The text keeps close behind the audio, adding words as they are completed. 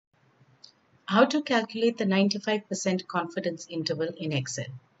How to calculate the 95% confidence interval in Excel.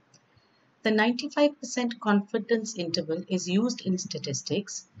 The 95% confidence interval is used in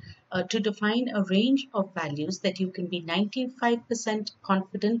statistics to define a range of values that you can be 95%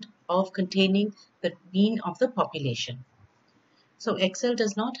 confident of containing the mean of the population. So Excel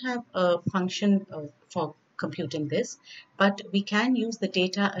does not have a function for computing this, but we can use the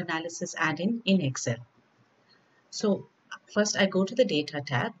data analysis add-in in Excel. So first I go to the data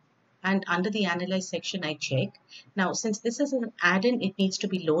tab, and under the analyze section I check. Now since this is an add-in, it needs to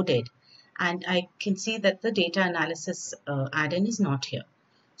be loaded, and I can see that the data analysis add-in is not here.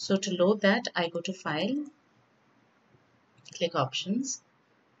 So to load that, I go to file, click options,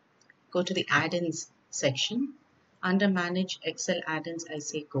 go to the add-ins section. Under manage Excel add-ins I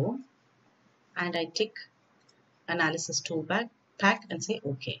say go, and I tick analysis toolbar pack and say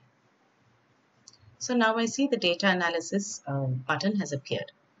OK. So now I see the data analysis button has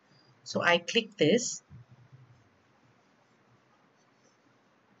appeared. So I click this,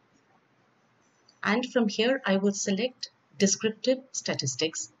 and from here I will select descriptive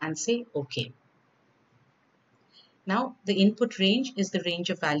statistics and say OK. Now the input range is the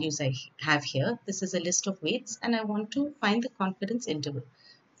range of values I have here. This is a list of weights, and I want to find the confidence interval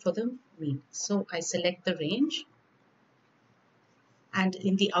for the mean. So I select the range, and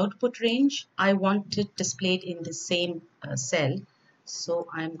in the output range I want it displayed in the same cell. So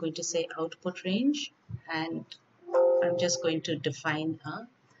I'm going to say output range, and I'm just going to define a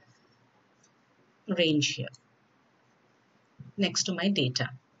range here next to my data.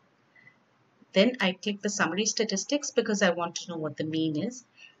 Then I click the summary statistics because I want to know what the mean is,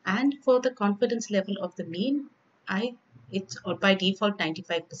 and for the confidence level of the mean, it's by default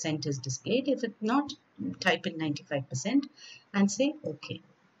 95% is displayed. If it's not, type in 95% and say OK.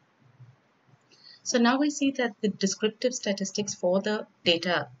 So now I see that the descriptive statistics for the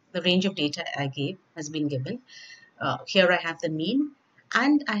data, the range of data I gave has been given. Here I have the mean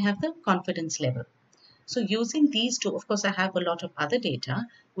and I have the confidence level. So using these two, of course I have a lot of other data,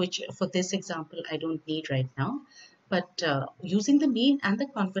 which for this example I don't need right now. But using the mean and the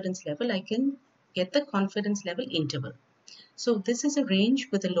confidence level, I can get the confidence level interval. So this is a range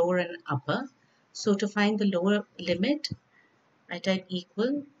with a lower and upper. So to find the lower limit, I type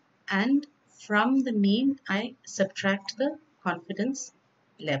equal, and from the mean I subtract the confidence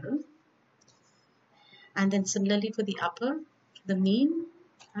level. And then similarly for the upper, the mean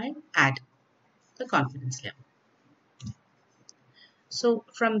I add the confidence level. So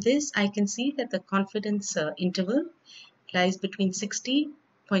from this I can see that the confidence interval lies between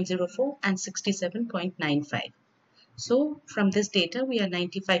 60.04 and 67.95. So from this data we are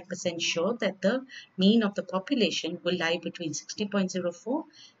 95% sure that the mean of the population will lie between 60.04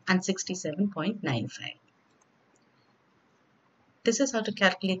 and 67.95. This is how to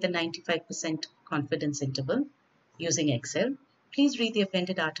calculate the 95% confidence interval using Excel. Please read the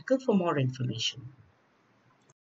appended article for more information.